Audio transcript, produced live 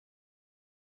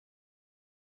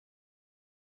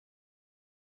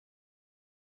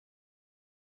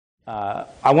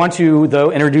I want to,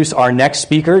 though, introduce our next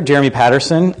speaker, Jeremy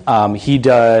Patterson. He's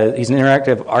an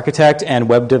interactive architect and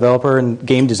web developer and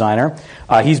game designer.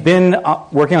 He's been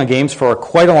working on games for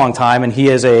quite a long time, and he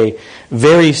has a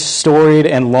very storied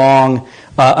and long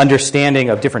understanding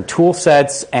of different tool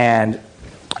sets and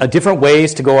different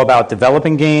ways to go about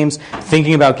developing games,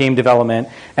 thinking about game development,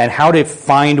 and how to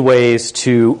find ways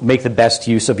to make the best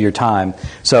use of your time.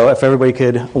 So if everybody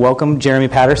could welcome Jeremy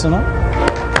Patterson up.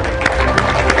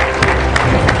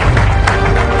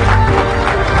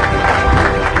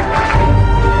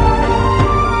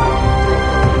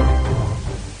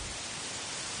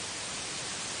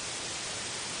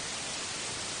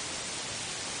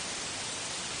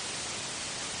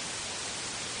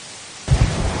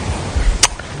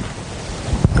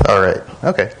 All right.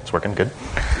 Okay, it's working good.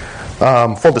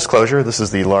 Full disclosure, this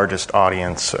is the largest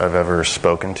audience I've ever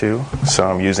spoken to, so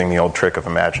I'm using the old trick of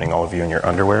imagining all of you in your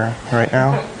underwear right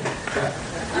now,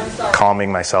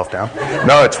 calming myself down.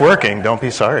 No, it's working. Don't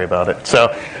be sorry about it. So,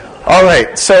 all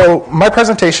right. So my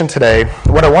presentation today,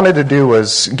 what I wanted to do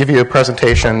was give you a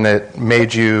presentation that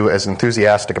made you as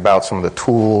enthusiastic about some of the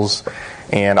tools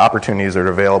and opportunities that are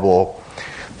available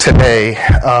today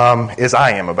as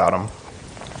I am about them.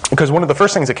 Because one of the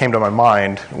first things that came to my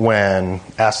mind when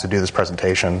asked to do this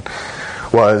presentation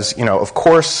was, of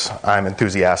course I'm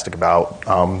enthusiastic about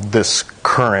this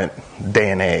current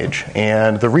day and age.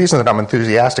 And the reason that I'm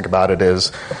enthusiastic about it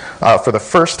is for the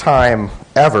first time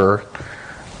ever,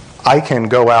 I can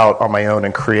go out on my own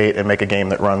and create and make a game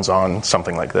that runs on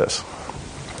something like this.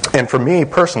 And for me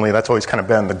personally, that's always kind of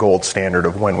been the gold standard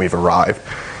of when we've arrived,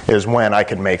 is when I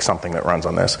can make something that runs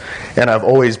on this. And I've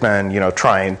always been,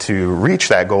 trying to reach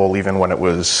that goal even when it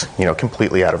was,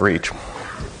 completely out of reach.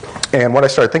 And what I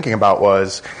started thinking about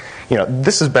was,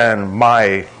 this has been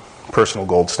my personal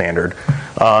gold standard,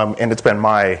 and it's been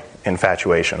my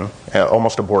infatuation,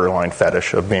 almost a borderline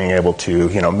fetish of being able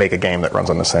to, make a game that runs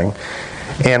on this thing.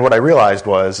 And what I realized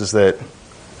is that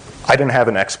I didn't have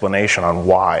an explanation on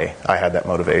why I had that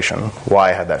motivation,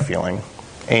 why I had that feeling.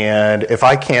 And if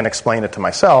I can't explain it to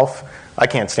myself, I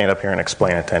can't stand up here and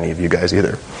explain it to any of you guys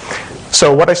either.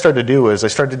 So what I started to do is I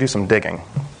started to do some digging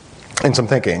and some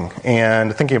thinking,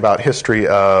 and thinking about history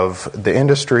of the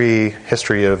industry,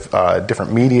 history of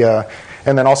different media,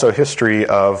 and then also history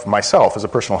of myself as a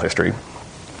personal history.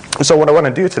 So what I want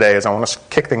to do today is I want to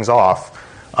kick things off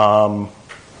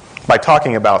by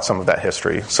talking about some of that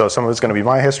history. So some of it's going to be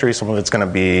my history, some of it's going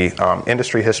to be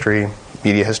industry history,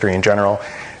 media history in general,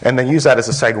 and then use that as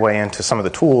a segue into some of the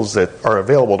tools that are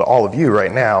available to all of you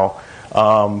right now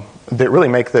that really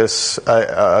make this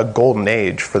a golden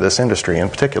age for this industry in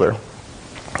particular.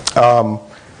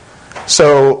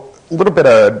 So a little bit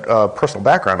of personal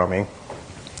background on me.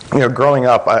 Growing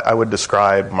up, I would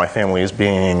describe my family as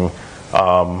being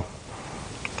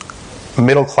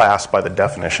middle class by the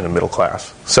definition of middle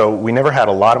class. So we never had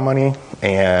a lot of money,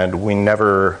 and we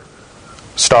never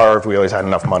starved. We always had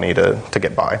enough money to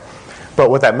get by. But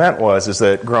what that meant is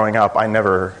that growing up, I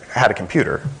never had a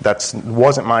computer. That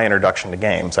wasn't my introduction to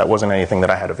games. That wasn't anything that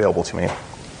I had available to me.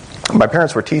 My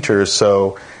parents were teachers,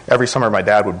 so every summer my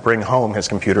dad would bring home his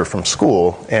computer from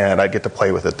school, and I'd get to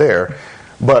play with it there.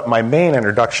 But my main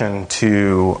introduction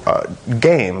to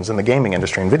games and the gaming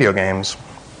industry and video games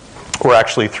were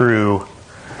actually through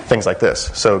things like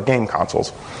this, so game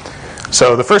consoles.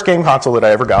 So the first game console that I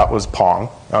ever got was Pong.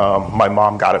 My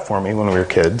mom got it for me when we were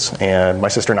kids, and my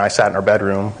sister and I sat in our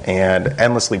bedroom and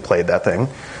endlessly played that thing.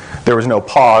 There was no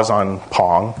pause on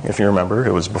Pong, if you remember.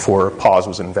 It was before pause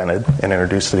was invented and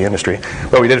introduced to the industry.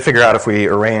 But we did figure out if we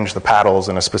arranged the paddles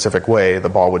in a specific way, the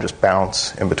ball would just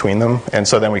bounce in between them, and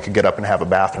so then we could get up and have a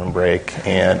bathroom break,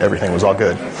 and everything was all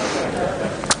good.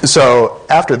 So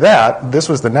after that, this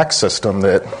was the next system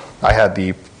that I had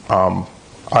the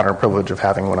honor and privilege of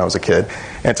having when I was a kid,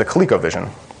 and it's a ColecoVision.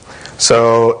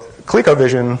 So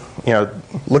ColecoVision,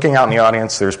 looking out in the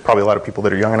audience, there's probably a lot of people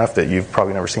that are young enough that you've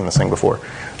probably never seen this thing before.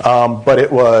 But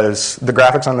the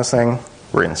graphics on this thing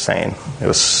were insane. It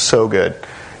was so good.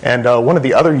 And one of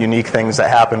the other unique things that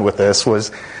happened with this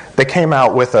was they came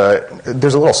out with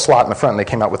there's a little slot in the front, and they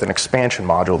came out with an expansion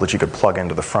module that you could plug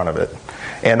into the front of it.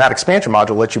 And that expansion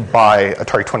module lets you buy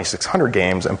Atari 2600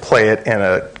 games and play it in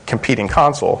a competing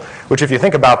console, which if you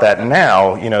think about that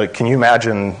now, can you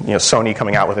imagine Sony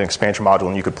coming out with an expansion module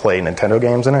and you could play Nintendo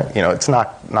games in it? It's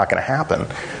not going to happen.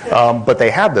 But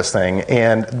they had this thing,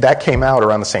 and that came out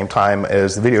around the same time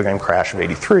as the video game crash of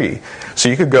 '83. So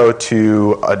you could go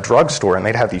to a drugstore, and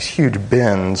they'd have these huge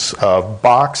bins of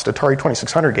boxed Atari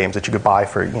 2600 games that you could buy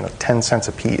for 10 cents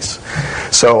a piece.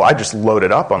 So I just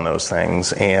loaded up on those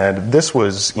things, and this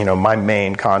was my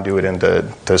main conduit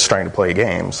into starting to play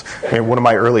games. One of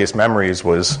my early earliest memories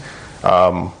was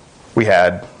we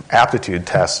had aptitude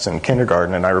tests in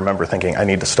kindergarten, and I remember thinking, I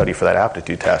need to study for that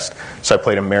aptitude test. So I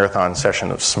played a marathon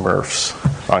session of Smurfs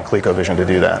on ColecoVision to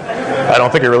do that. I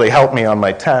don't think it really helped me on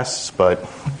my tests, but...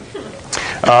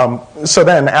 so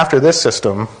then, after this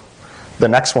system, the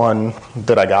next one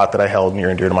that I got that I held near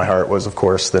and dear to my heart was, of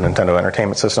course, the Nintendo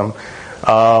Entertainment System.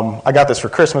 I got this for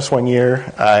Christmas one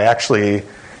year. I actually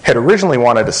had originally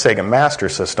wanted a Sega Master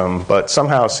System, but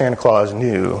somehow Santa Claus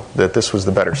knew that this was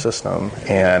the better system,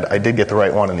 and I did get the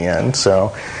right one in the end,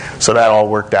 so that all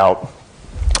worked out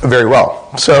very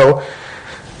well. So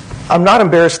I'm not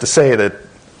embarrassed to say that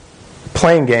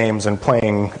playing games and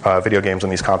playing video games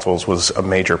on these consoles was a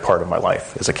major part of my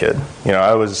life as a kid. You know,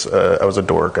 I was a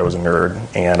dork, I was a nerd,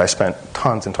 and I spent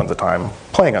tons and tons of time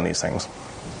playing on these things.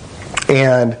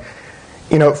 And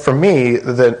you know, for me,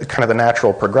 the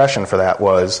natural progression for that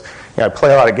was, you know, I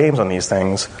play a lot of games on these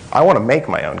things. I want to make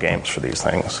my own games for these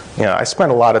things. You know, I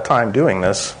spent a lot of time doing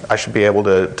this. I should be able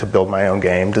to build my own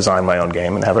game, design my own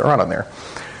game, and have it run on there.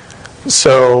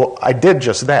 So I did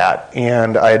just that.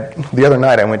 And the other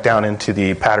night I went down into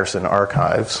the Patterson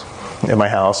archives in my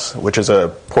house, which is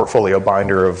a portfolio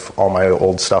binder of all my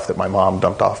old stuff that my mom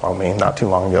dumped off on me not too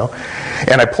long ago.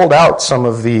 And I pulled out some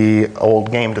of the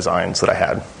old game designs that I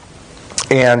had.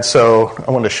 And so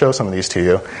I wanted to show some of these to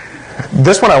you.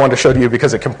 This one I wanted to show to you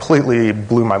because it completely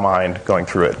blew my mind going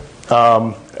through it.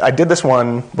 I did this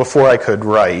one before I could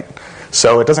write,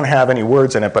 so it doesn't have any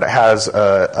words in it, but it has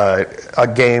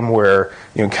a game where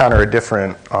you encounter a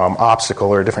different obstacle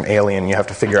or a different alien. You have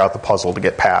to figure out the puzzle to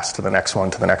get past to the next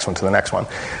one, to the next one, to the next one.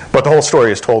 But the whole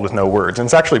story is told with no words, and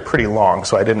it's actually pretty long,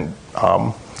 so I didn't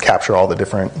capture all the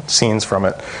different scenes from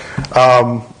it.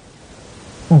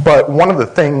 But one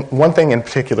thing in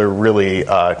particular really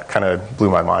kind of blew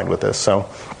my mind with this. So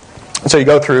you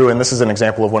go through, and this is an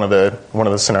example of one of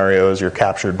the scenarios. You're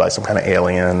captured by some kind of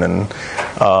alien, and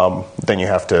then you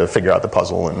have to figure out the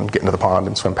puzzle and get into the pond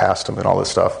and swim past him and all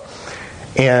this stuff.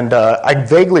 And I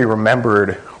vaguely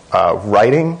remembered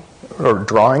writing or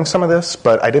drawing some of this,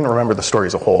 but I didn't remember the story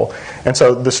as a whole. And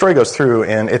so the story goes through,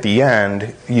 and at the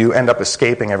end, you end up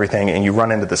escaping everything, and you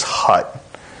run into this hut.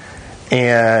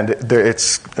 And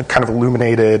it's kind of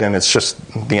illuminated, and it's just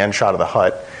the end shot of the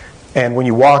hut. And when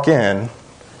you walk in,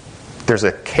 there's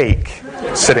a cake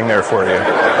sitting there for you.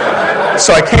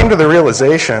 So I came to the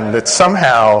realization that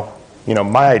somehow, you know,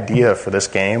 my idea for this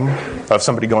game of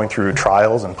somebody going through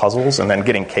trials and puzzles and then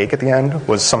getting cake at the end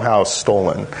was somehow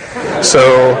stolen.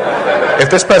 So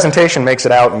if this presentation makes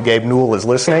it out and Gabe Newell is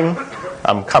listening,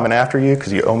 I'm coming after you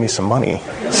because you owe me some money.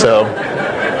 So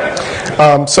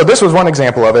this was one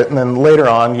example of it, and then later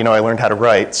on, you know, I learned how to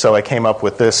write, so I came up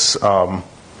with this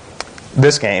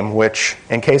this game, which,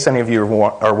 in case any of you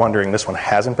are wondering, this one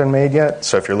hasn't been made yet,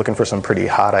 so if you're looking for some pretty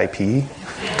hot IP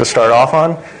to start off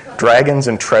on, Dragons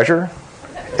and Treasure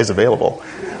is available.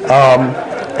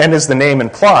 And as the name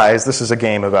implies, this is a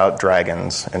game about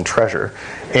dragons and treasure.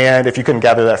 And if you couldn't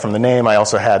gather that from the name, I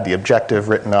also had the objective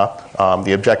written up.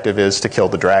 The objective is to kill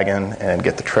the dragon and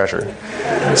get the treasure.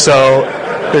 So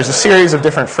there's a series of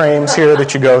different frames here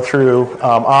that you go through,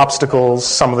 obstacles.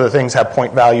 Some of the things have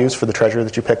point values for the treasure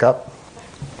that you pick up.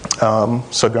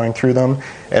 So going through them.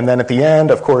 And then at the end,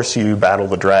 of course, you battle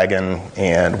the dragon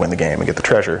and win the game and get the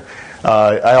treasure.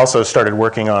 I also started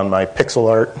working on my pixel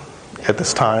art at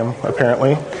this time,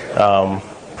 apparently,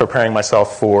 preparing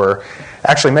myself for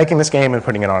actually making this game and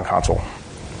putting it on a console.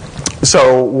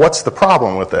 So what's the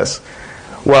problem with this?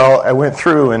 Well, I went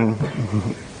through and,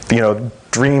 you know,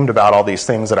 dreamed about all these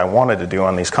things that I wanted to do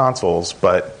on these consoles,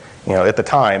 but, you know, at the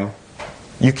time,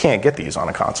 you can't get these on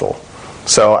a console.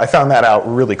 So I found that out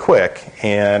really quick,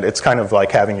 and it's kind of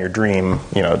like having your dream,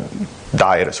 you know,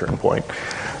 die at a certain point.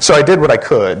 So I did what I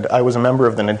could. I was a member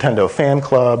of the Nintendo fan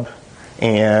club,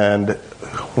 and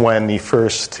when the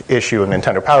first issue of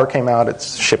Nintendo Power came out,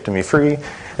 it's shipped to me free.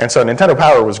 And so Nintendo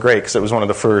Power was great because it was one of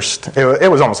the first. It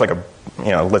was almost like a,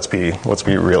 you know, let's be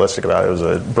realistic about it. It was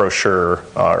a brochure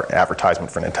or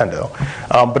advertisement for Nintendo,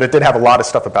 but it did have a lot of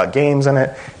stuff about games in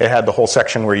it. It had the whole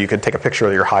section where you could take a picture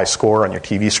of your high score on your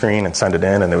TV screen and send it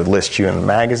in, and they would list you in the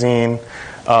magazine.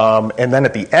 And then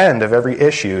at the end of every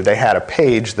issue, they had a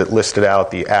page that listed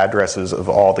out the addresses of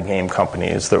all the game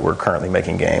companies that were currently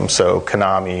making games. So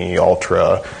Konami,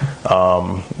 Ultra,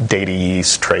 Data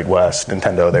East, Trade West,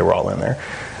 Nintendo, they were all in there.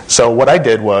 So what I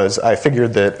did was I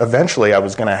figured that eventually I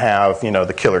was going to have, you know,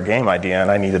 the killer game idea, and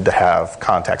I needed to have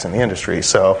contacts in the industry.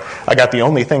 So I got the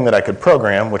only thing that I could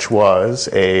program, which was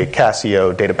a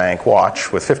Casio databank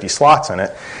watch with 50 slots in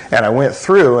it, and I went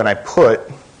through and I put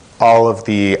all of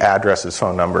the addresses,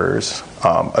 phone numbers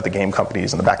of the game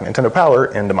companies in the back of Nintendo Power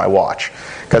into my watch,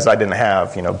 because I didn't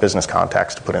have business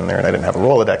contacts to put in there, and I didn't have a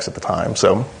Rolodex at the time.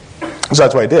 So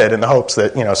that's what I did, in the hopes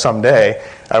that someday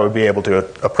I would be able to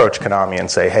approach Konami and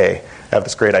say, hey, I have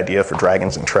this great idea for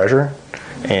Dragons and Treasure,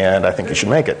 and I think you should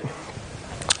make it.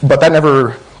 But that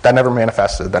never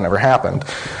manifested. That never happened.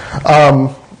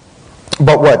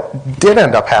 But what did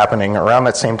end up happening around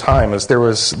that same time is there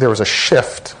was a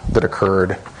shift that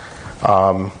occurred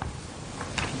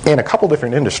in a couple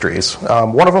different industries.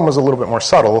 One of them was a little bit more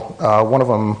subtle. One of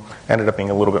them ended up being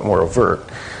a little bit more overt.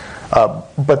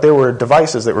 But there were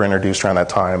devices that were introduced around that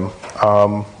time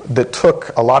that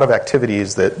took a lot of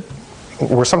activities that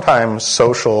were sometimes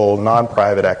social,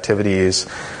 non-private activities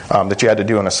that you had to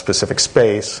do in a specific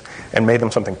space and made them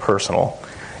something personal.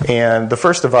 And the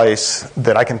first device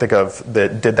that I can think of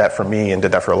that did that for me and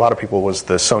did that for a lot of people was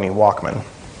the Sony Walkman.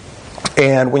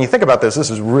 And when you think about this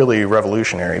is really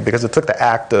revolutionary, because it took the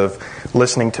act of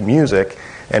listening to music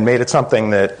and made it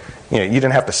something that you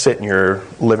didn't have to sit in your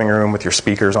living room with your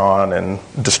speakers on and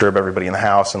disturb everybody in the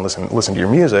house and listen to your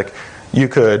music. You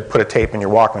could put a tape in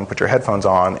your Walkman, put your headphones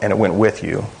on, and it went with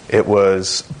you. It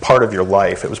was part of your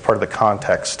life. It was part of the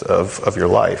context of your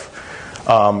life.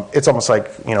 It's almost like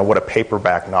what a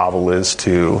paperback novel is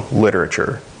to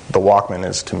literature. The Walkman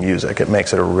is to music. It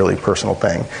makes it a really personal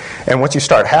thing. And once you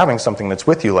start having something that's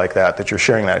with you like that you're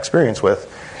sharing that experience with,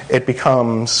 it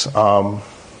becomes, I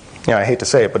hate to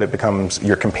say it, but it becomes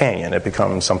your companion. It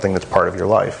becomes something that's part of your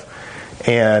life.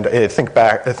 And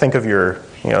think of your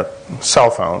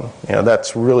cell phone.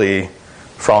 That's really,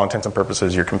 for all intents and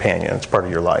purposes, your companion. It's part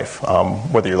of your life.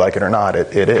 Whether you like it or not,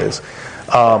 it is.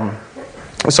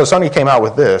 So Sony came out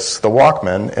with this, the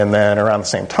Walkman, and then around the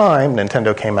same time,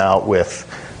 Nintendo came out with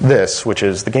this, which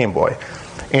is the Game Boy.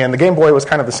 And the Game Boy was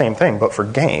kind of the same thing, but for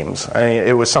games.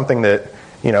 It was something that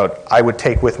I would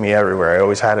take with me everywhere. I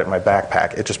always had it in my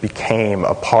backpack. It just became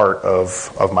a part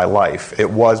of my life. It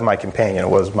was my companion.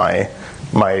 It was my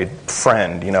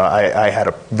friend. I had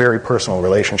a very personal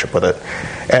relationship with it.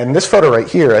 And this photo right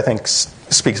here, I think,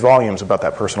 speaks volumes about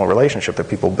that personal relationship that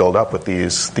people build up with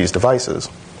these devices.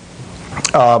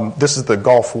 This is the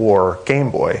Gulf War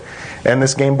Game Boy. And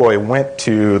this Game Boy went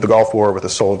to the Gulf War with a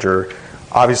soldier,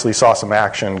 obviously saw some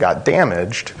action, got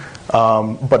damaged,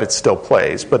 but it still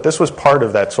plays. But this was part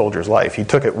of that soldier's life. He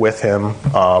took it with him.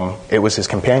 It was his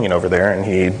companion over there, and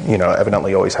he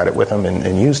evidently always had it with him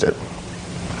and used it.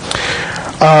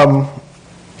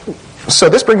 So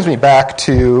this brings me back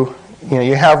to,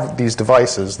 you have these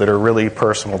devices that are really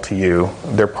personal to you.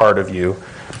 They're part of you.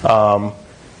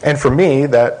 And for me,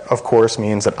 that, of course,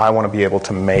 means that I want to be able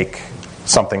to make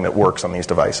something that works on these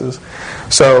devices.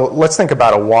 So let's think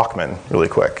about a Walkman really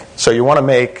quick. So you want to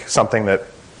make something that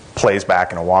plays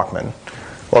back in a Walkman.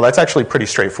 Well, that's actually pretty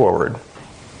straightforward.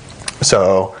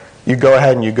 So you go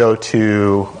ahead and you go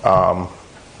to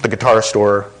the guitar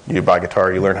store, you buy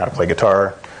guitar, you learn how to play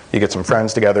guitar. You get some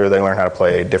friends together, they learn how to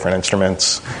play different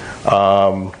instruments.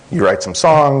 You write some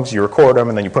songs, you record them,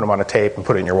 and then you put them on a tape and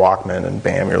put it in your Walkman, and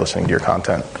bam, you're listening to your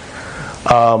content.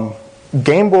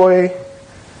 Game Boy,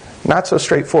 not so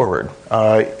straightforward.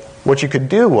 What you could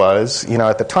do was,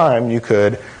 at the time, you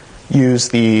could use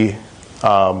the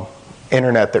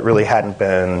internet that really hadn't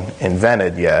been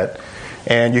invented yet,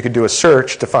 and you could do a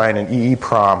search to find an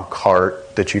EEPROM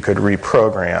cart that you could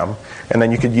reprogram, and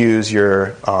then you could use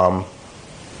your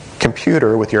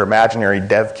computer with your imaginary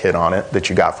dev kit on it that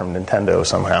you got from Nintendo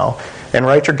somehow, and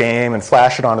write your game and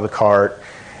flash it onto the cart,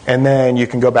 and then you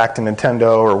can go back to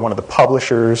Nintendo or one of the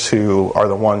publishers who are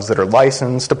the ones that are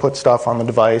licensed to put stuff on the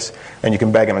device, and you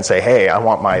can beg them and say, hey, I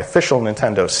want my official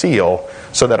Nintendo seal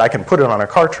so that I can put it on a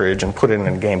cartridge and put it in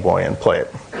a Game Boy and play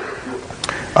it.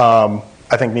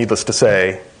 I think needless to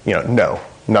say, no,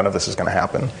 none of this is going to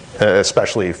happen,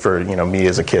 especially for me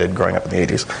as a kid growing up in the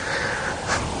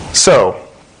 80s. So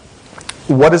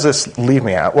what does this leave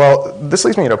me at? Well, this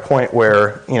leaves me at a point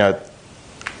where,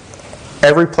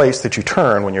 every place that you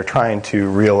turn when you're trying to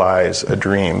realize a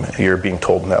dream, you're being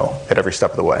told no at every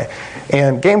step of the way.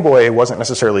 And Game Boy wasn't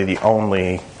necessarily the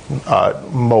only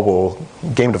mobile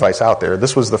game device out there.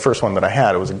 This was the first one that I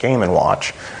had. It was a Game &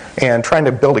 Watch. And trying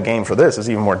to build a game for this is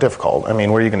even more difficult. I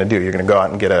mean, what are you going to do? You're going to go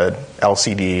out and get a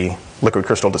LCD liquid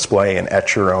crystal display and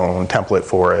etch your own template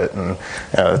for it, and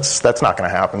that's not going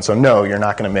to happen. So no, you're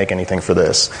not going to make anything for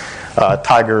this.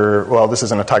 This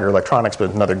isn't a Tiger Electronics,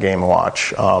 but another Game &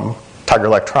 Watch. Tiger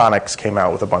Electronics came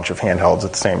out with a bunch of handhelds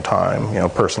at the same time,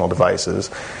 personal devices.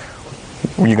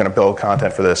 Are you going to build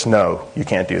content for this? No, you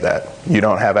can't do that. You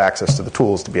don't have access to the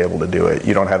tools to be able to do it.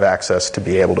 You don't have access to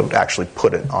be able to actually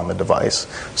put it on the device.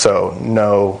 So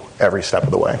no, every step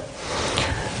of the way.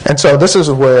 And so this is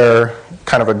where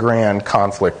kind of a grand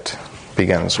conflict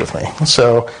begins with me.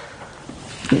 So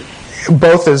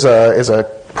both as a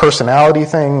personality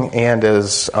thing and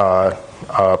as a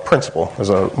principle, as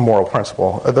a moral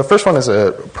principle. The first one is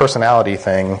a personality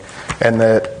thing, and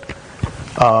that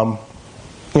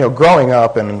growing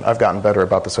up, and I've gotten better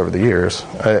about this over the years,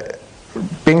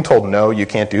 being told no, you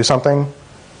can't do something,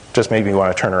 just made me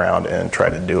want to turn around and try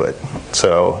to do it.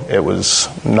 So it was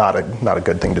not a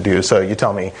good thing to do. So you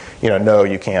tell me, no,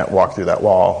 you can't walk through that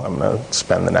wall. I'm going to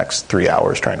spend the next 3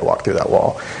 hours trying to walk through that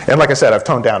wall. And like I said, I've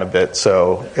toned down a bit.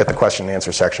 So at the question and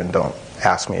answer section, don't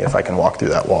ask me if I can walk through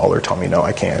that wall or tell me no,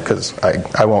 I can't, because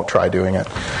I won't try doing it.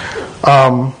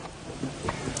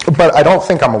 But I don't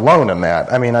think I'm alone in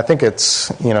that. I mean, I think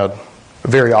it's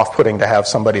very off-putting to have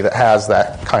somebody that has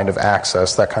that kind of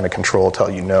access, that kind of control, tell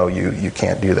you no, you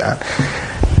can't do that.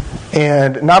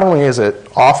 And not only is it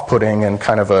off-putting and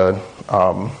kind of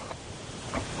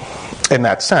in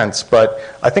that sense, but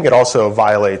I think it also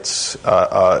violates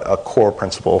a core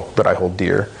principle that I hold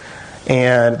dear.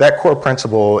 And that core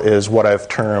principle is what I've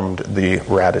termed the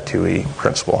ratatouille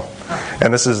principle.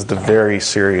 And this is the very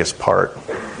serious part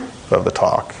of the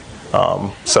talk.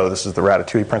 So this is the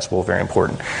ratatouille principle, very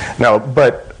important. Now,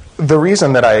 but the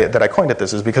reason that I coined it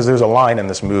this is because there's a line in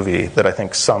this movie that I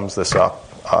think sums this up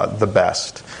the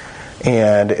best.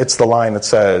 And it's the line that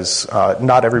says,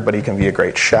 not everybody can be a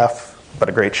great chef, but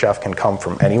a great chef can come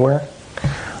from anywhere.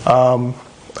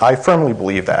 I firmly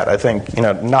believe that. I think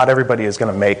not everybody is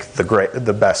going to make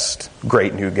the best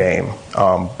great new game,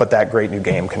 but that great new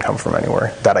game can come from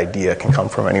anywhere. That idea can come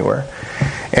from anywhere.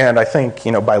 And I think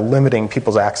by limiting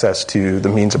people's access to the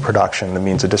means of production, the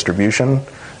means of distribution,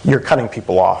 you're cutting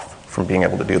people off from being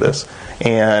able to do this.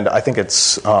 And I think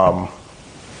it's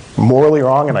morally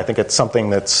wrong, and I think it's something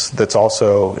that's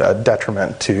also a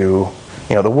detriment to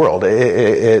the world.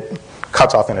 It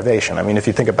cuts off innovation. I mean, if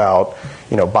you think about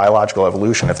biological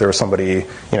evolution, if there was somebody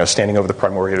standing over the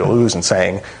primordial ooze and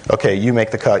saying, okay, you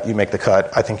make the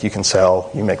cut, I think you can sell,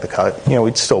 you make the cut,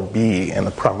 we'd still be in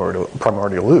the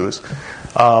primordial ooze.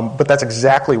 But that's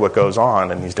exactly what goes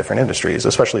on in these different industries,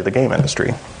 especially the game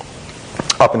industry,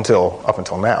 up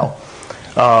until now.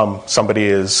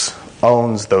 Somebody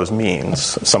owns those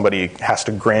means. Somebody has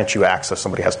to grant you access.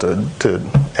 Somebody has to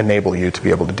enable you to be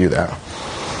able to do that.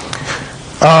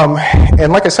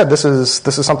 And like I said, this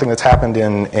is something that's happened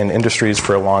in industries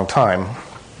for a long time.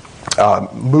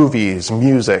 Movies,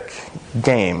 music,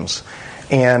 games.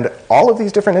 And all of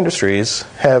these different industries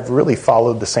have really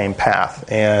followed the same path.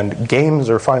 And games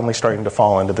are finally starting to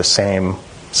fall into the same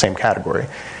category.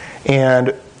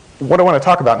 And what I want to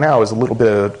talk about now is a little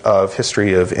bit of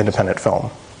history of independent film.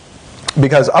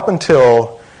 Because up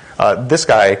until this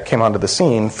guy came onto the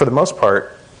scene, for the most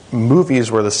part,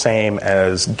 movies were the same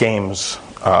as game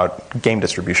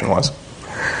distribution was.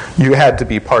 You had to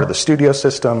be part of the studio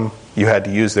system. You had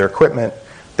to use their equipment.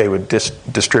 They would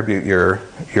distribute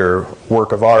your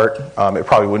work of art. It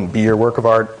probably wouldn't be your work of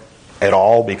art at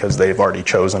all because they've already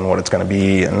chosen what it's going to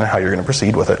be and how you're going to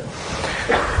proceed with it.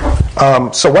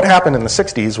 So what happened in the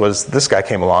 60s was this guy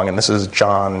came along, and this is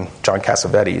John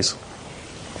Cassavetes.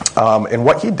 And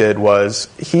what he did was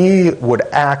he would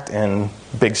act in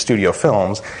big studio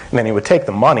films, and then he would take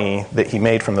the money that he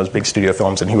made from those big studio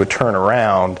films and he would turn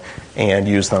around and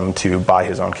use them to buy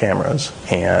his own cameras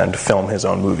and film his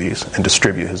own movies and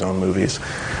distribute his own movies.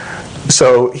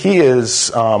 So he is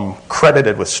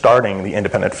credited with starting the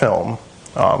independent film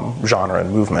genre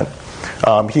and movement.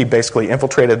 He basically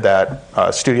infiltrated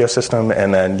that studio system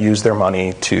and then used their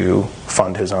money to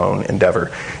fund his own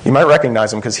endeavor. You might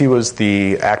recognize him because he was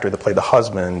the actor that played the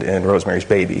husband in Rosemary's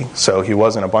Baby. So he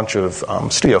was in a bunch of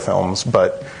studio films,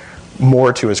 but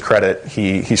more to his credit,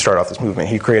 he started off this movement.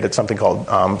 He created something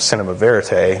called cinema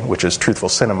verite, which is truthful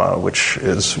cinema, which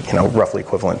is roughly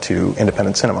equivalent to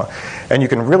independent cinema. And you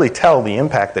can really tell the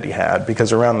impact that he had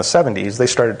because around the 70s, they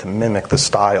started to mimic the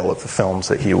style of the films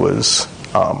that he was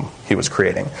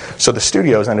creating. So the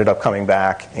studios ended up coming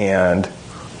back and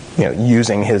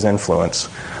using his influence.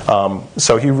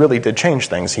 So he really did change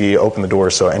things. He opened the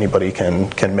doors so anybody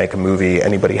can make a movie.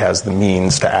 Anybody has the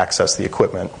means to access the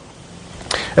equipment.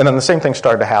 And then the same thing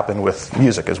started to happen with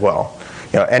music as well.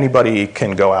 Anybody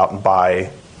can go out and buy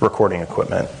recording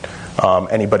equipment.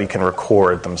 Anybody can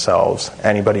record themselves.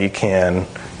 Anybody can,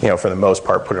 for the most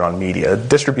part, put it on media.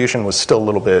 Distribution was still a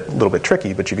little bit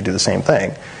tricky, but you could do the same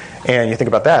thing. And you think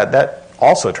about that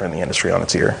also turned the industry on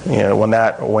its ear.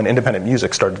 When independent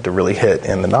music started to really hit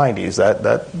in the 90s,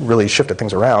 that really shifted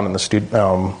things around, and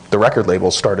the record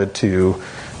labels started to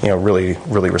really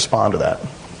respond to that.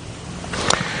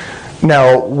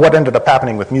 Now, what ended up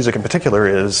happening with music in particular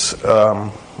is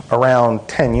around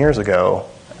 10 years ago,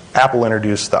 Apple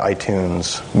introduced the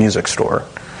iTunes Music Store,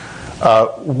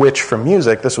 which for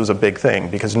music, this was a big thing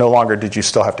because no longer did you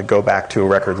still have to go back to a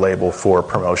record label for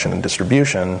promotion and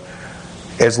distribution.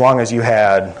 As long as you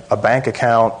had a bank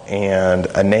account and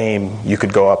a name, you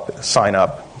could go up, sign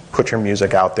up, put your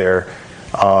music out there,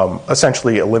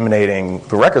 essentially eliminating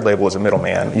the record label as a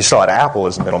middleman. You still had Apple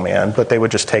as a middleman, but they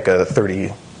would just take a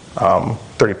 30%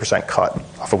 cut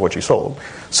off of what you sold.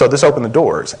 So this opened the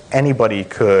doors. Anybody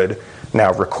could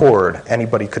now record,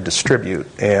 anybody could distribute,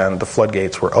 and the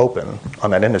floodgates were open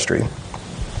on that industry.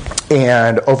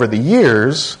 And over the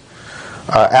years,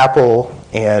 Apple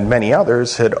and many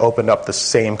others had opened up the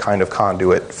same kind of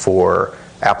conduit for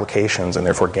applications and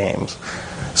therefore games.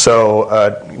 So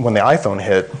when the iPhone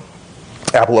hit,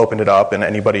 Apple opened it up, and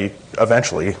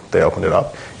eventually they opened it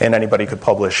up, and anybody could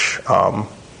publish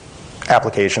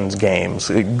applications, games.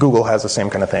 Google has the same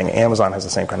kind of thing. Amazon has the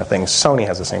same kind of thing. Sony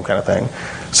has the same kind of thing.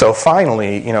 So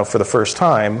finally, for the first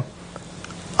time,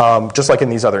 just like in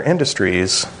these other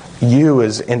industries, you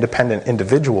as independent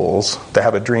individuals that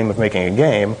have a dream of making a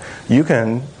game, you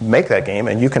can make that game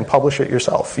and you can publish it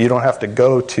yourself. You don't have to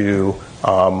go to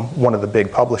one of the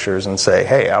big publishers and say,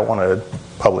 hey, I want to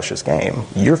publish this game.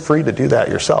 You're free to do that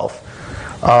yourself.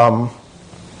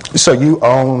 So you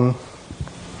own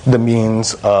the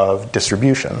means of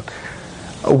distribution.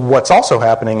 What's also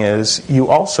happening is you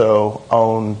also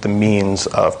own the means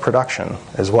of production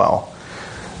as well.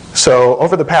 So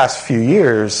over the past few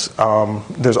years,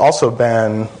 there's also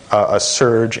been a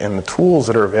surge in the tools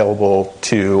that are available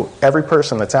to every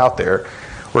person that's out there,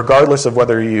 regardless of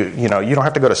whether you don't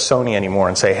have to go to Sony anymore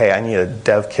and say, hey, I need a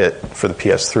dev kit for the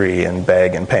PS3 and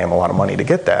beg and pay them a lot of money to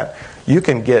get that. You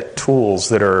can get tools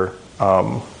that are,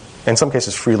 in some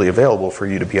cases, freely available for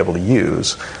you to be able to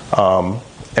use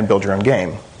and build your own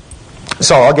game.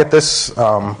 So I'll get this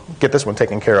one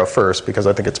taken care of first because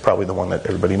I think it's probably the one that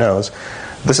everybody knows.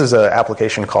 This is an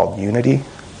application called Unity.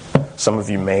 Some of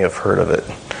you may have heard of it.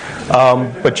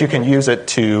 But you can use it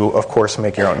to, of course,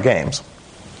 make your own games.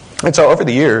 And so over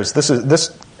the years,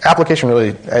 this application really,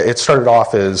 it started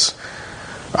off as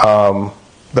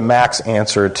the Mac's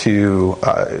answer to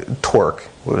Torque,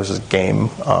 which was a game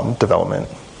development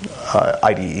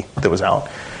IDE that was out.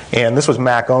 And this was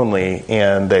Mac only,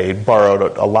 and they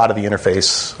borrowed a lot of the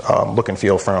interface look and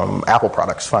feel from Apple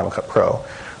products, Final Cut Pro.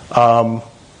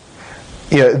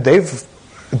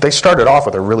 They started off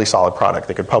with a really solid product.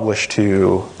 They could publish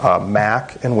to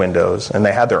Mac and Windows, and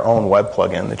they had their own web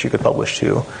plugin that you could publish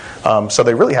to. So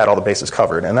they really had all the bases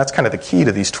covered, and that's kind of the key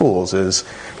to these tools is,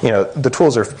 the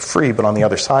tools are free, but on the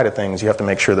other side of things, you have to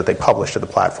make sure that they publish to the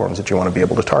platforms that you want to be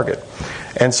able to target.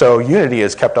 And so Unity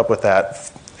has kept up with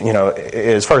that,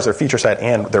 as far as their feature set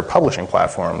and their publishing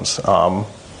platforms to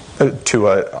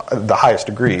the highest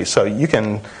degree. So you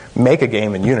can make a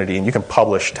game in Unity, and you can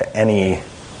publish to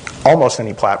almost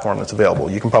any platform that's available.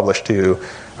 You can publish to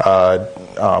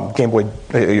Game Boy,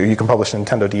 you can publish to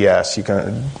Nintendo DS, you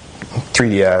can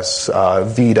 3DS,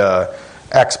 Vita,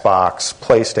 Xbox,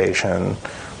 PlayStation,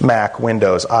 Mac,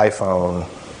 Windows, iPhone,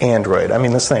 Android. I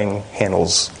mean, this thing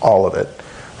handles all of it.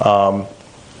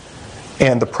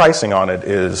 And the pricing on it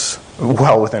is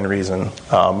well within reason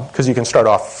because you can start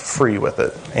off free with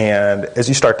it. And as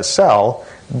you start to sell,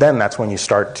 then that's when you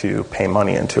start to pay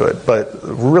money into it. But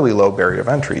really low barrier of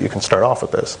entry. You can start off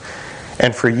with this.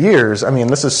 And for years,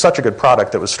 this is such a good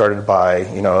product that was started by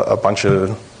a bunch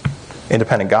of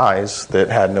independent guys that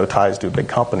had no ties to a big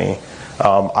company.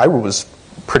 I was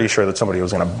pretty sure that somebody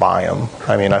was going to buy them.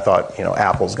 I thought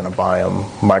Apple's going to buy them,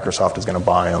 Microsoft is going to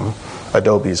buy them,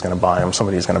 Adobe's going to buy them,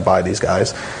 somebody's going to buy these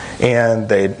guys. And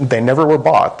they never were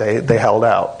bought. They held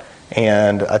out.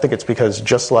 And I think it's because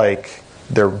just like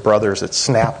their brothers at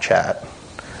Snapchat,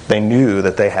 they knew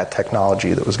that they had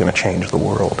technology that was going to change the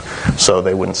world. So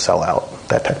they wouldn't sell out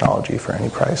that technology for any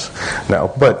price.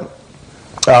 No, but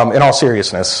in all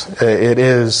seriousness, it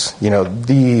is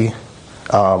the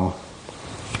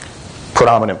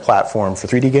predominant platform for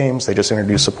 3D games. They just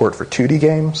introduced support for 2D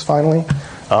games finally.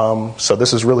 So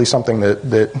this is really something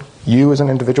that you as an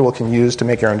individual can use to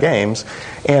make your own games.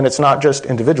 And it's not just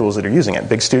individuals that are using it.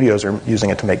 Big studios are using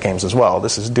it to make games as well.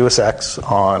 This is Deus Ex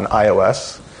on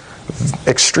iOS.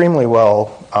 Extremely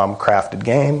well crafted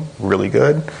game, really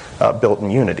good, built in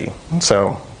Unity.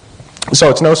 So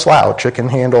it's no slouch. It can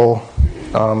handle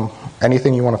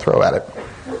anything you want to throw at it.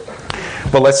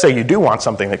 But let's say you do want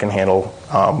something that can handle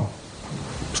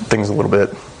things a little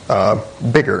bit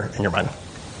bigger in your mind.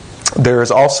 There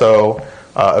is also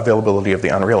availability of the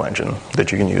Unreal Engine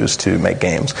that you can use to make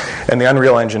games. And the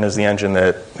Unreal Engine is the engine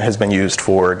that has been used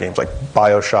for games like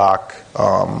BioShock,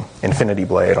 Infinity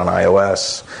Blade on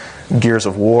iOS, Gears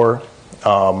of War.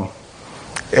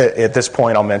 At this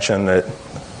point, I'll mention that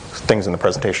things in the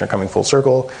presentation are coming full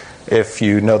circle. If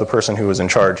you know the person who was in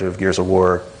charge of Gears of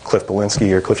War, Cliff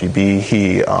Belinsky or Cliffy B,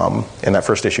 he, in that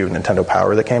first issue of Nintendo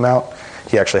Power that came out,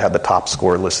 he actually had the top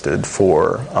score listed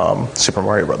for Super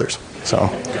Mario Brothers. So,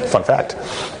 fun fact.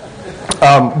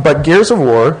 But Gears of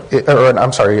War,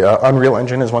 Unreal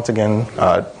Engine is once again,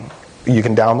 you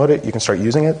can download it, you can start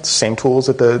using it, same tools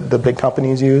that the big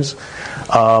companies use.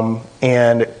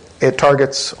 And it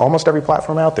targets almost every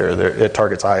platform out there. It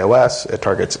targets iOS, it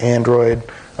targets Android,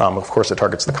 of course it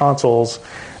targets the consoles.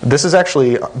 This is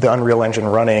actually the Unreal Engine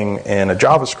running in a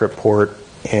JavaScript port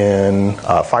in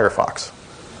Firefox.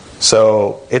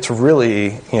 So it's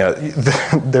really,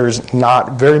 there's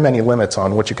not very many limits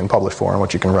on what you can publish for and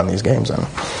what you can run these games in.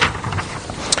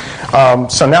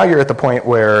 So now you're at the point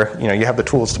where you have the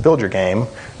tools to build your game.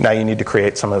 Now you need to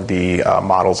create some of the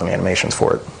models and animations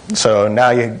for it. So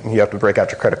now you have to break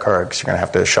out your credit card because you're going to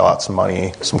have to shell out some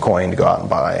money, some coin to go out and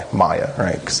buy Maya,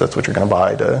 right? Because that's what you're going to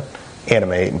buy to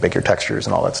animate and bake your textures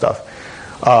and all that stuff.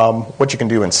 What you can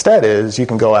do instead is you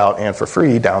can go out and for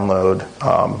free download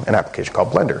an application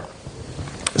called Blender.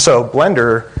 So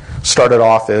Blender started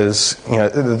off as,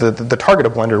 the target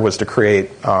of Blender was to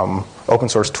create open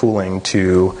source tooling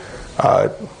to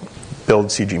build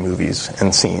CG movies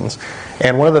and scenes.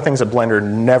 And one of the things that Blender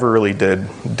never really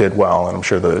did well, and I'm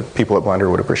sure the people at Blender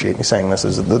would appreciate me saying this,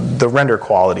 is the render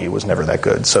quality was never that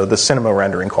good. So the cinema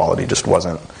rendering quality just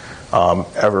wasn't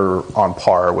ever on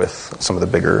par with some of the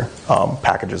bigger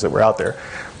packages that were out there.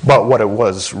 But what it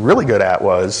was really good at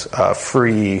was a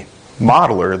free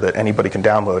modeler that anybody can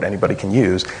download, anybody can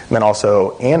use, and then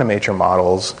also animate your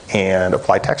models and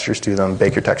apply textures to them,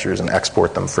 bake your textures, and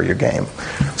export them for your game.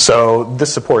 So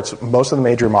this supports most of the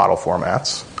major model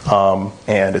formats,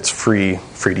 and it's free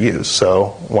to use.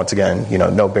 So once again,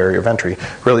 no barrier of entry.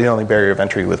 Really, the only barrier of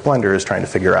entry with Blender is trying to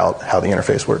figure out how the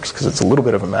interface works, because it's a little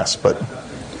bit of a mess, but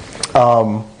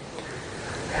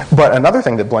another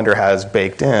thing that Blender has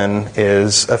baked in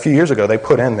is a few years ago they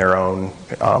put in their own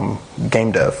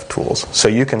game dev tools. So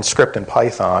you can script in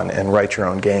Python and write your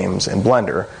own games in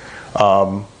Blender.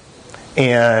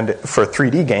 And for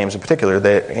 3D games in particular,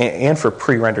 and for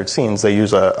pre-rendered scenes, they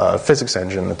use a physics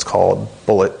engine that's called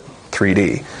Bullet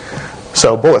 3D.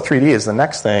 So Bullet 3D is the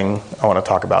next thing I want to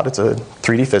talk about. It's a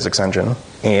 3D physics engine.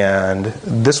 And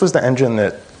this was the engine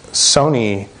that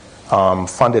Sony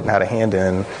funded and had a hand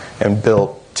in and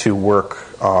built to work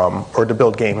or to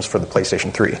build games for the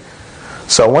PlayStation 3.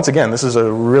 So once again, this is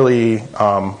a really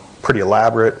pretty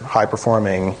elaborate,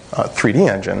 high-performing 3D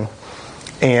engine.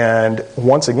 And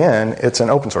once again, it's an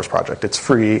open source project. It's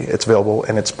free, it's available,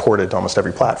 and it's ported to almost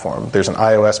every platform. There's an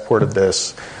iOS port of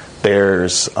this.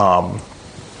 There's iOS.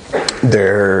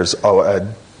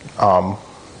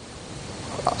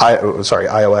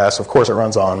 Of course, it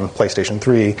runs on PlayStation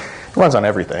 3. It runs on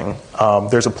everything.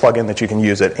 There's a plugin that you can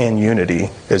use it in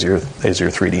Unity as your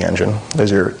 3D engine,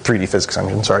 as your 3D physics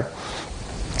engine. Sorry.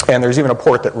 And there's even a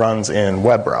port that runs in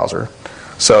web browser.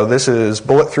 So this is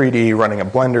Bullet 3D running a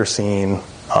Blender scene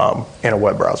in a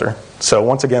web browser. So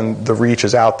once again, the reach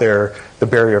is out there. The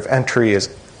barrier of entry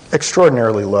is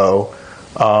extraordinarily low,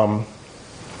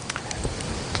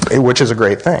 which is a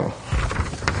great thing.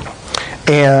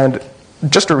 And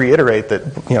just to reiterate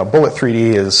that, Bullet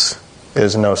 3D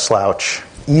is no slouch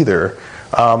either.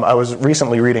 I was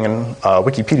recently reading a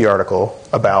Wikipedia article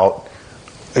about,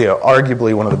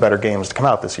 arguably one of the better games to come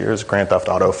out this year is Grand Theft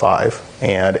Auto 5,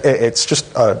 and it's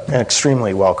just an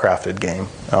extremely well-crafted game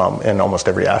in almost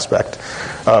every aspect,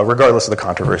 regardless of the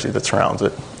controversy that surrounds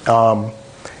it.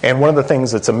 And one of the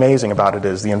things that's amazing about it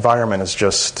is the environment is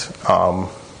just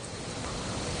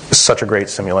such a great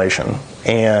simulation.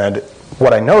 And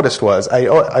what I noticed was I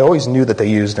always knew that they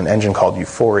used an engine called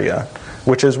Euphoria,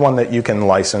 which is one that you can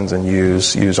license and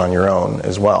use on your own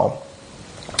as well.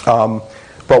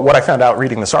 But what I found out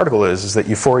reading this article is that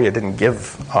Euphoria didn't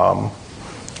give Rockstar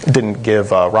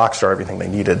everything they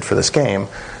needed for this game,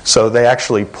 so they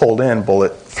actually pulled in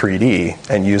Bullet 3D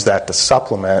and used that to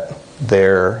supplement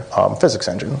their physics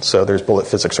engine. So there's Bullet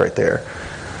Physics right there.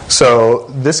 So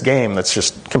this game that's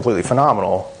just completely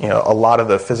phenomenal, a lot of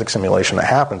the physics simulation that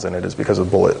happens in it is because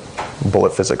of Bullet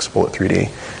Physics, Bullet 3D.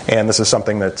 And this is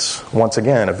something that's, once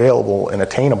again, available and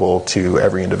attainable to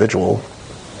every individual,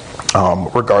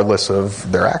 regardless of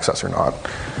their access or not.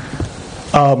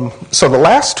 So the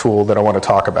last tool that I want to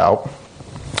talk about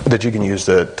that you can use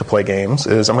to play games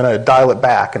is I'm going to dial it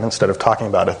back, and instead of talking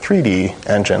about a 3D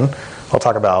engine, I'll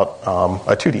talk about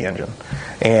a 2D engine.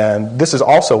 And this is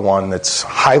also one that's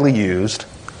highly used,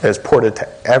 is ported to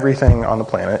everything on the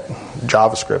planet,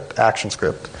 JavaScript,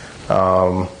 ActionScript,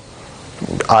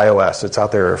 iOS, it's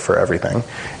out there for everything.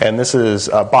 And this is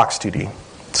Box 2D.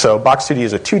 So Box 2D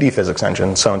is a 2D physics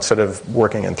engine, so instead of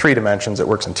working in 3 dimensions, it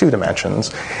works in 2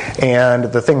 dimensions. And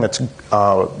the thing that's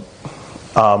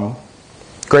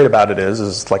great about it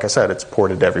is, like I said, it's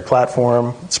ported to every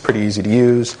platform, it's pretty easy to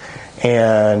use,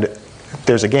 and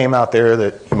there's a game out there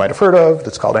that you might have heard of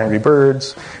that's called Angry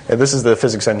Birds, and this is the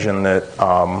physics engine that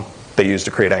they use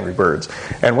to create Angry Birds.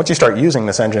 And once you start using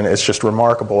this engine, it's just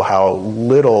remarkable how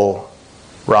little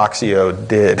Roxio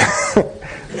did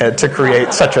to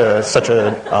create such a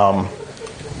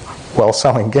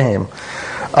well-selling game.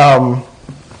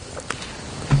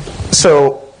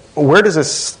 So where does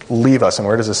this leave us, and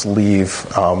where does this leave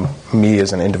me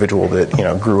as an individual that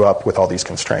grew up with all these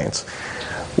constraints?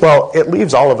 Well, it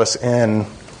leaves all of us in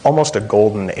almost a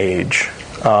golden age.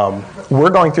 We're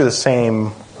going through the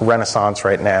same renaissance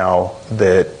right now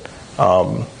that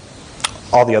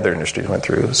all the other industries went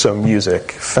through. So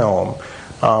music, film.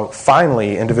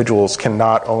 Finally, individuals can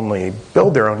not only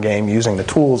build their own game using the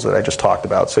tools that I just talked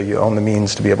about, so you own the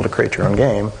means to be able to create your own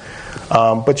game,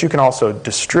 but you can also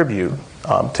distribute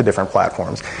to different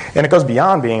platforms. And it goes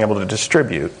beyond being able to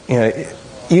distribute.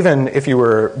 Even if you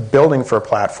were building for a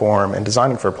platform and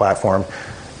designing for a platform,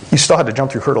 you still had to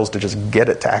jump through hurdles to just get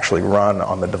it to actually run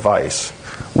on the device,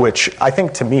 which I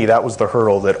think, to me, that was the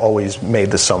hurdle that always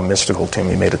made this so mystical to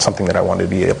me, made it something that I wanted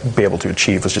to be able to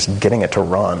achieve, was just getting it to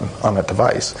run on that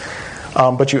device.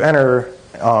 But you enter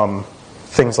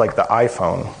things like the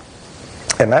iPhone,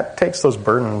 and that takes those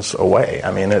burdens away.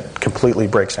 I mean, it completely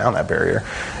breaks down that barrier.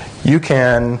 You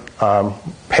can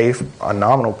pay a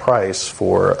nominal price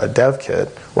for a dev kit,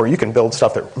 or you can build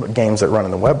games that run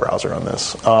in the web browser on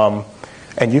this.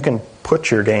 And you can put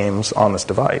your games on this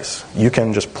device. You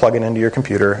can just plug it into your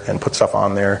computer and put stuff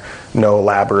on there. No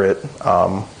elaborate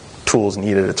tools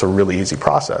needed. It's a really easy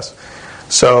process.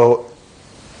 So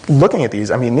looking at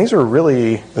these, I mean, these are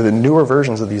really, the newer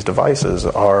versions of these devices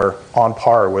are on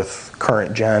par with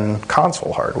current gen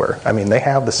console hardware. I mean, they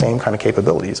have the same kind of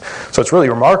capabilities. So it's really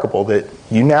remarkable that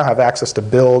you now have access to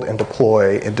build and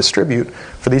deploy and distribute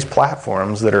for these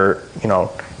platforms that are,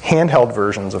 handheld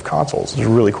versions of consoles. It's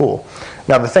really cool.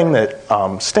 Now, the thing that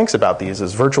stinks about these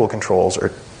is virtual controls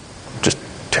are just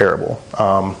terrible.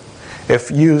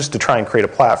 If used to try and create a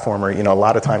platformer, a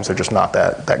lot of times they're just not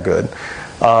that good.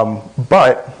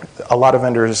 But a lot of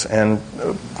vendors, and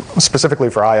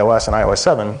specifically for iOS and iOS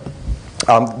 7,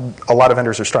 a lot of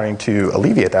vendors are starting to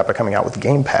alleviate that by coming out with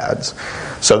game pads.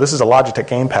 So this is a Logitech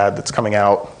gamepad that's coming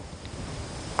out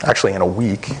actually in a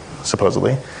week,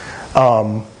 supposedly,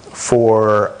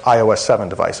 for iOS 7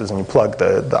 devices. And you plug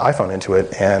the iPhone into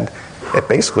it, and it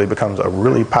basically becomes a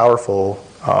really powerful,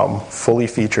 fully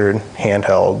featured,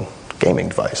 handheld gaming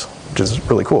device, which is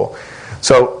really cool.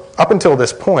 So up until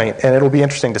this point, and it'll be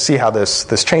interesting to see how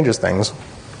this changes things,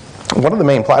 one of the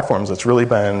main platforms that's really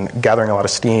been gathering a lot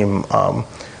of steam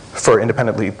for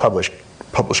independently published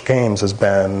games has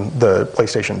been the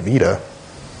PlayStation Vita.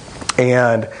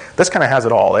 And this kind of has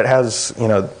it all. It has,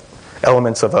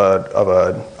 elements of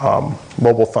a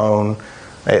mobile phone.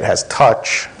 It has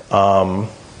touch.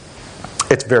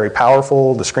 It's very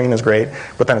powerful. The screen is great,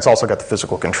 but then it's also got the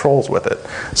physical controls with it.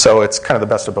 So it's kind of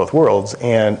the best of both worlds.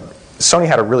 And Sony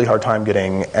had a really hard time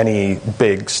getting any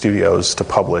big studios to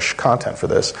publish content for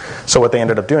this. So what they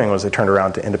ended up doing was they turned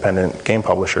around to independent game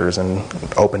publishers and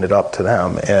opened it up to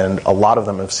them. And a lot of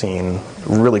them have seen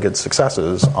really good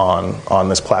successes on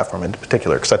this platform in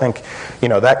particular. Because I think,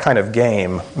 that kind of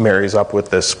game marries up with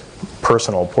this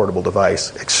personal portable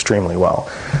device extremely well.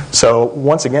 So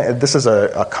once again, this is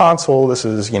a console. This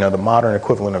is the modern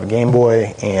equivalent of a Game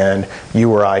Boy, and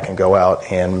you or I can go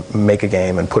out and make a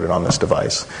game and put it on this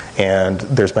device. And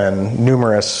there's been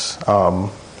numerous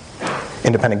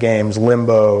independent games,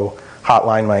 Limbo,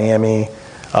 Hotline Miami.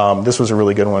 This was a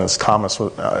really good one. It's Thomas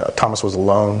Was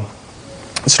Alone.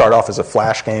 It started off as a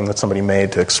Flash game that somebody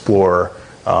made to explore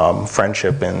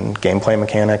friendship and gameplay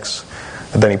mechanics.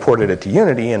 And then he ported it to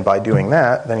Unity, and by doing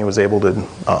that, then he was able to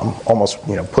almost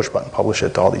push button publish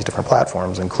it to all these different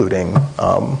platforms, including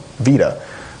Vita,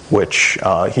 which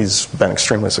he's been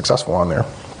extremely successful on there.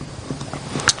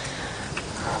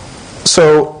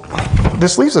 So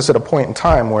this leaves us at a point in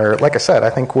time where, like I said, I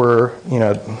think we're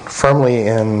firmly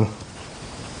in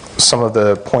some of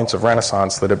the points of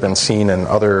renaissance that have been seen in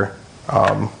other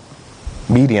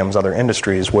mediums, other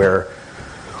industries, where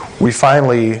we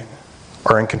finally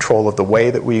are in control of the way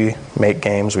that we make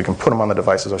games. We can put them on the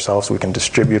devices ourselves. We can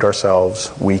distribute ourselves.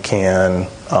 We can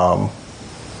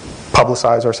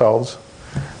publicize ourselves,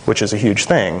 which is a huge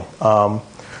thing.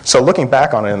 So looking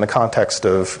back on it in the context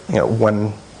of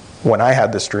when I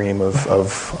had this dream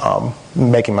of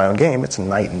making my own game, it's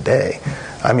night and day.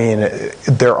 I mean,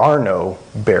 there are no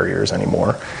barriers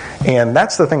anymore. And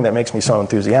that's the thing that makes me so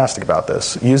enthusiastic about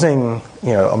this. Using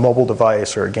a mobile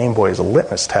device or a Game Boy as a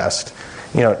litmus test,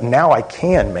 now I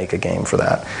can make a game for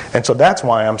that. And so that's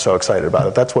why I'm so excited about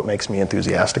it. That's what makes me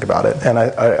enthusiastic about it. And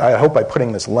I hope by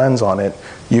putting this lens on it,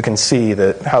 you can see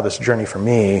that how this journey for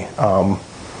me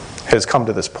has come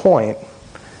to this point.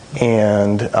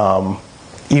 And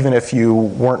even if you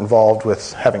weren't involved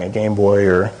with having a Game Boy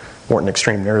or weren't an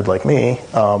extreme nerd like me,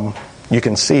 you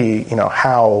can see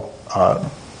how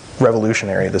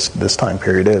revolutionary this time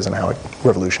period is and how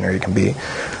revolutionary it can be.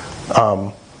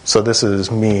 So this is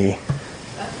me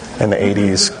in the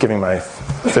 80s giving my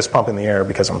fist pump in the air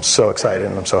because I'm so excited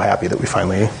and I'm so happy that we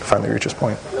finally reached this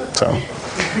point. So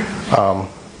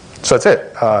that's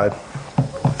it. I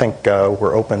think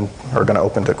we're going to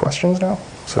open to questions now.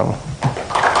 So.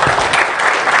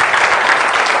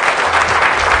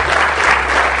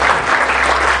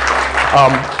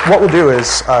 What we'll do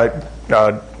is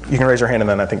you can raise your hand, and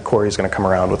then I think Corey's going to come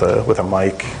around with a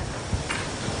mic.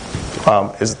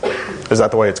 Is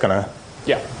that the way it's going to?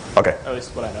 Yeah. Okay. At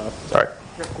least what I know of. All right.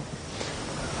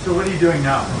 So what are you doing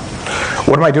now?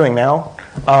 What am I doing now?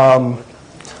 I'm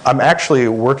actually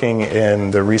working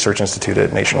in the Research Institute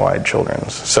at Nationwide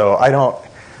Children's. So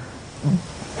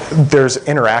there's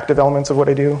interactive elements of what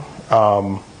I do.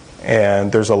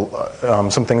 And there's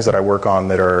some things that I work on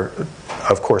that are,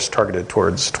 of course, targeted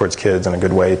towards kids, and a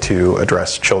good way to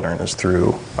address children is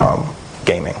through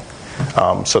gaming.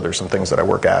 So there's some things that I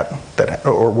work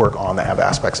on that have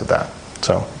aspects of that.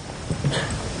 So,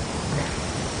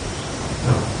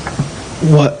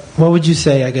 what would you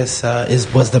say? I guess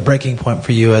was the breaking point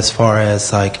for you as far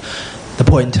as like the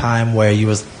point in time where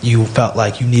you felt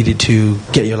like you needed to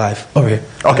get your life over here?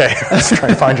 Okay, I was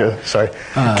trying to find you. Sorry.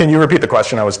 Can you repeat the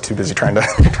question? I was too busy trying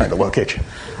to locate you.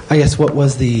 I guess what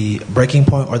was the breaking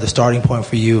point or the starting point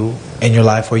for you in your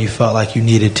life where you felt like you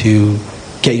needed to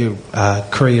get your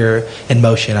career in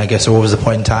motion, I guess, or what was the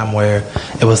point in time where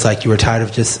it was like you were tired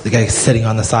of just sitting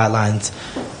on the sidelines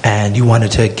and you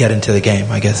wanted to get into the game,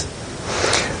 I guess?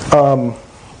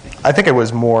 I think it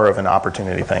was more of an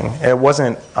opportunity thing. It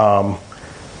wasn't.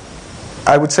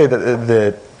 I would say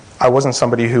that I wasn't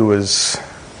somebody who was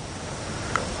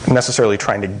necessarily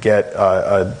trying to get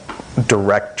a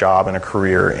direct job and a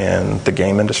career in the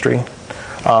game industry.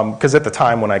 Because at the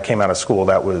time when I came out of school,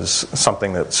 that was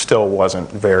something that still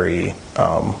wasn't very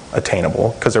attainable,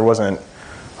 because there wasn't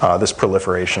this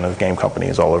proliferation of game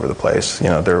companies all over the place.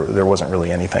 There wasn't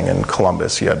really anything in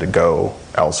Columbus. You had to go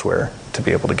elsewhere to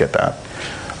be able to get that.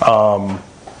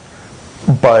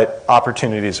 But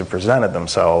opportunities have presented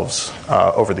themselves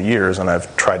over the years, and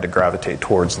I've tried to gravitate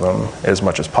towards them as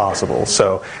much as possible.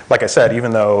 So, like I said,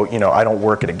 even though I don't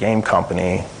work at a game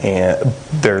company, and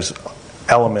there's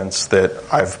elements that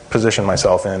I've positioned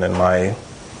myself in my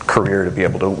career to be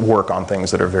able to work on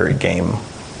things that are very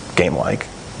game-like.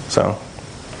 So,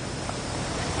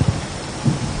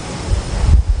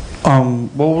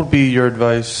 what would be your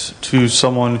advice to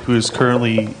someone who is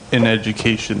currently in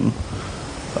education,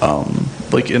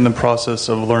 like in the process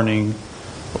of learning,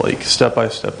 like step by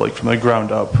step, like from the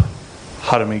ground up,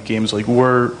 how to make games? Like,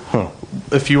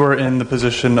 if you were in the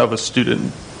position of a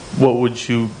student, what would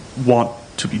you want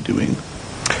to be doing?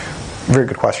 Very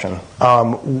good question.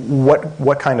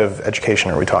 What kind of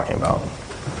education are we talking about?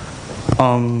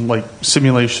 Like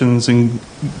simulations and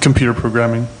computer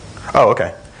programming. Oh,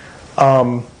 okay.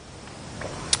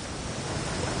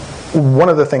 One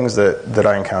of the things that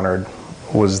I encountered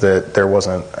was that there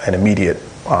wasn't an immediate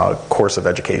course of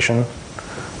education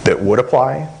that would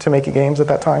apply to making games at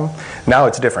that time. Now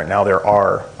it's different. Now there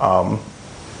are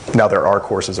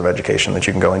courses of education that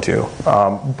you can go into,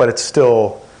 but it's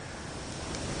still,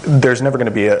 there's never going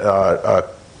to be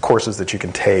courses that you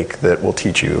can take that will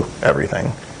teach you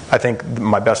everything. I think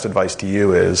my best advice to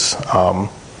you is go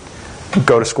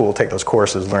to school, take those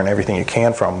courses, learn everything you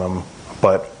can from them,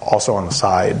 but also on the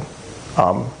side,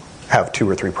 have 2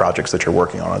 or 3 projects that you're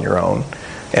working on your own,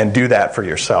 and do that for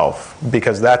yourself,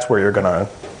 because that's where you're going to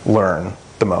learn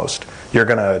the most. You're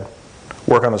going to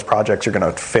work on those projects, you're going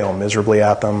to fail miserably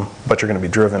at them, but you're going to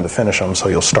be driven to finish them, so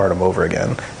you'll start them over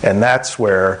again. And that's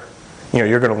where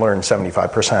you're going to learn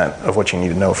 75% of what you need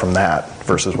to know from that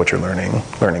versus what you're learning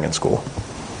in school.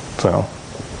 So.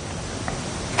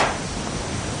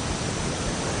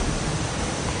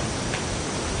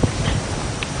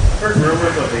 heard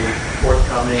rumors of a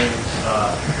forthcoming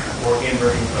board game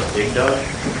version of Dig Dug.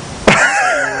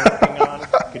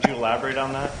 Could you elaborate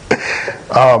on that?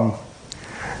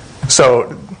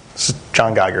 So, this is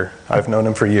John Geiger. I've known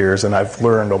him for years, and I've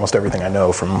learned almost everything I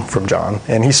know from John.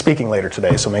 And he's speaking later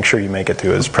today, so make sure you make it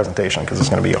to his presentation because it's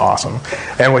going to be awesome.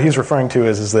 And what he's referring to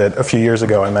is that a few years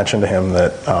ago I mentioned to him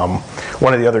that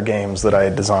one of the other games that I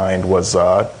had designed was,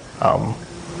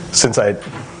 since I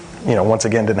once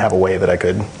again didn't have a way that I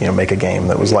could make a game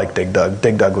that was like Dig Dug.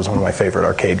 Dig Dug was one of my favorite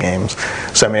arcade games,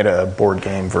 so I made a board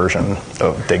game version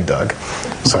of Dig Dug.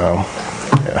 So,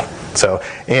 yeah.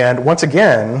 And once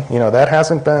again, that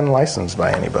hasn't been licensed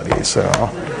by anybody. So,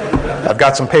 I've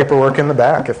got some paperwork in the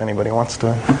back if anybody wants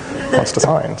to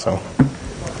sign. So.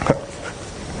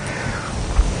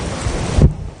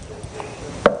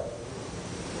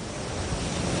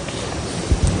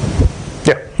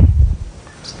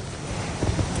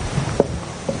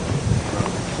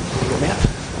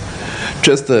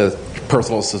 Just a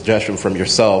personal suggestion from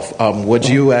yourself. Would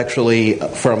you actually,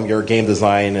 from your game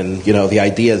design and the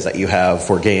ideas that you have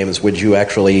for games, would you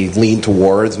actually lean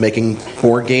towards making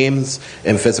board games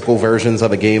and physical versions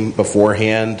of a game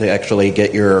beforehand to actually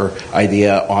get your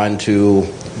idea onto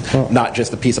not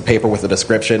just a piece of paper with a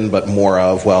description, but more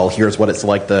of, well, here's what it's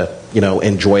like to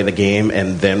enjoy the game,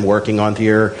 and then working onto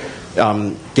your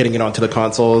getting it onto the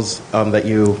consoles that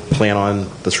you plan on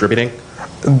distributing?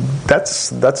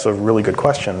 That's a really good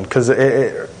question, because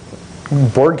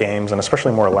board games, and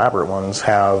especially more elaborate ones,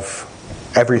 have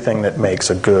everything that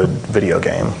makes a good video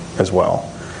game as well.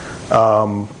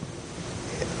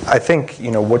 I think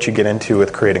what you get into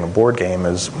with creating a board game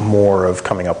is more of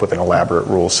coming up with an elaborate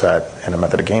rule set and a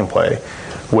method of gameplay,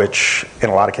 which in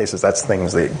a lot of cases that's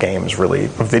things that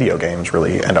video games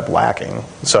really end up lacking.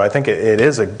 So I think it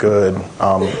is a good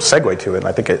segue to it, and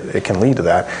I think it can lead to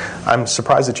that. I'm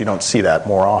surprised that you don't see that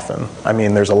more often. I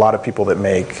mean, there's a lot of people that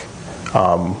make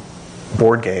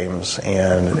board games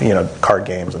and card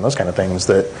games and those kind of things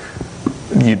that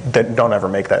don't ever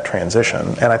make that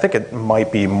transition. And I think it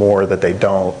might be more that they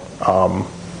don't.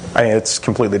 It's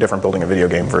completely different building a video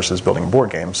game versus building a board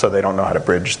game, so they don't know how to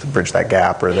bridge that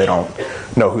gap, or they don't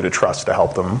know who to trust to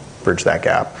help them bridge that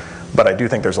gap. But I do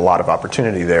think there's a lot of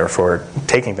opportunity there for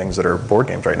taking things that are board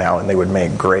games right now, and they would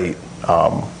make great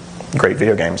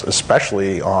video games,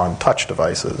 especially on touch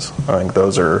devices. I think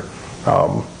those are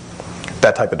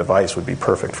that type of device would be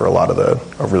perfect for a lot of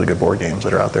the really good board games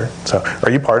that are out there. So,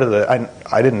 are you part of the?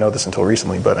 I didn't know this until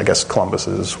recently, but I guess Columbus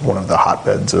is one of the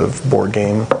hotbeds of board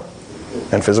game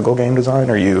and physical game design.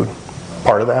 Are you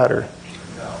part of that, or?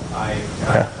 No, I've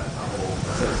got a couple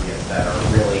associates that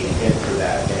are really into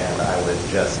that, and I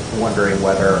was just wondering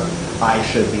whether I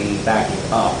should be backing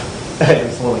up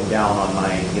and slowing down on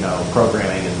my,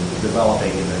 programming and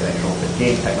developing in the actual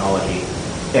game technology,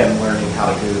 and learning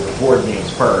how to do board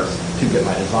games first to get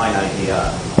my design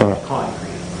idea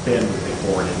concrete, then moving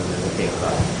forward into the game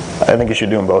stuff. I think you should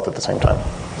do them both at the same time.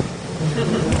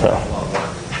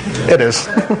 So, it is.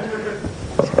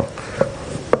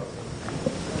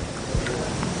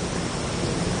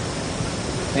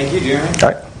 Thank you, Jeremy. All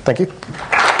right. Thank you.